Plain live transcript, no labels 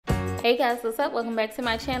Hey guys, what's up? Welcome back to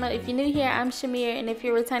my channel. If you're new here, I'm Shamir, and if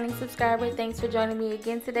you're a returning subscriber, thanks for joining me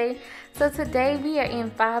again today. So today we are in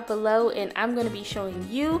Five Below, and I'm going to be showing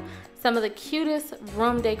you some of the cutest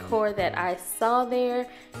room decor that I saw there.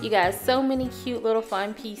 You guys, so many cute little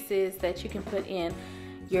fun pieces that you can put in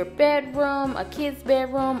your bedroom, a kid's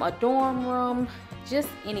bedroom, a dorm room, just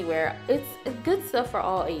anywhere. It's good stuff for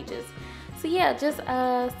all ages. So yeah, just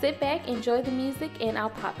sit back, enjoy the music, and I'll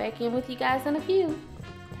pop back in with you guys in a few.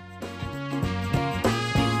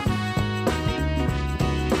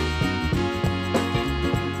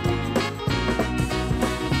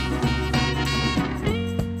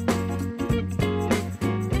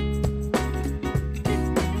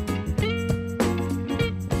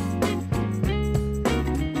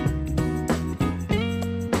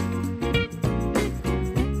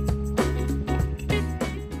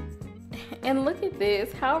 And look at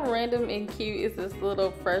this, how random and cute is this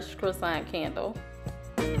little fresh croissant candle?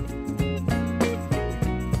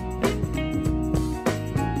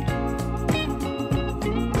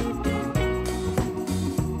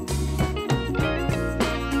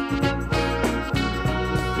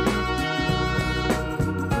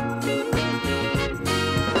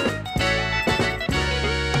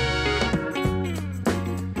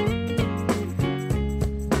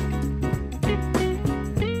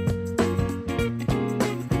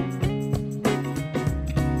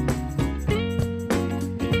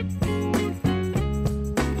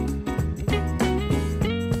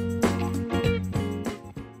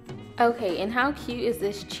 Okay, and how cute is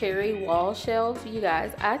this cherry wall shelf? You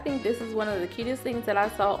guys, I think this is one of the cutest things that I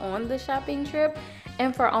saw on the shopping trip,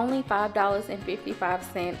 and for only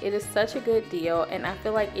 $5.55, it is such a good deal, and I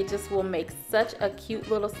feel like it just will make such a cute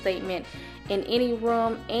little statement in any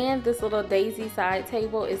room. And this little daisy side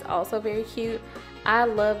table is also very cute. I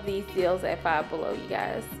love these deals at Five Below, you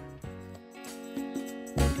guys.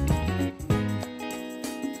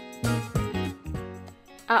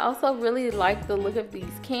 I also really like the look of these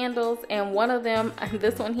candles, and one of them,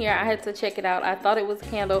 this one here, I had to check it out. I thought it was a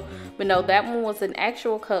candle, but no, that one was an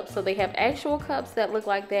actual cup. So they have actual cups that look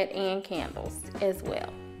like that and candles as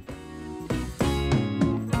well.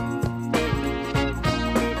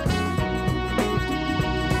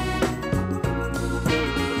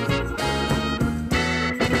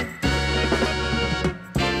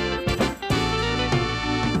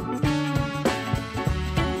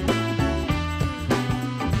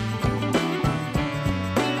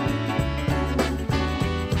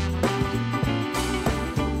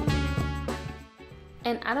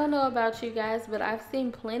 And I don't know about you guys, but I've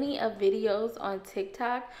seen plenty of videos on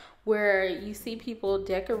TikTok where you see people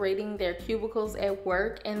decorating their cubicles at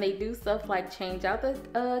work, and they do stuff like change out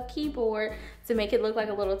the keyboard to make it look like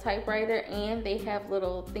a little typewriter, and they have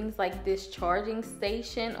little things like this charging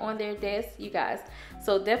station on their desk, you guys.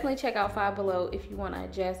 So definitely check out Five Below if you want to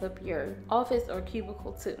jazz up your office or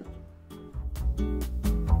cubicle too.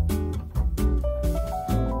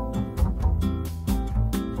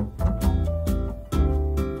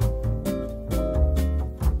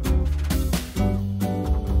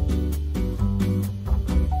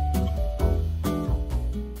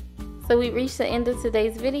 So we reached the end of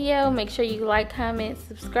today's video. Make sure you like, comment,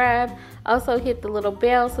 subscribe. Also hit the little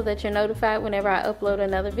bell so that you're notified whenever I upload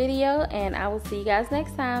another video. And I will see you guys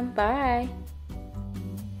next time. Bye.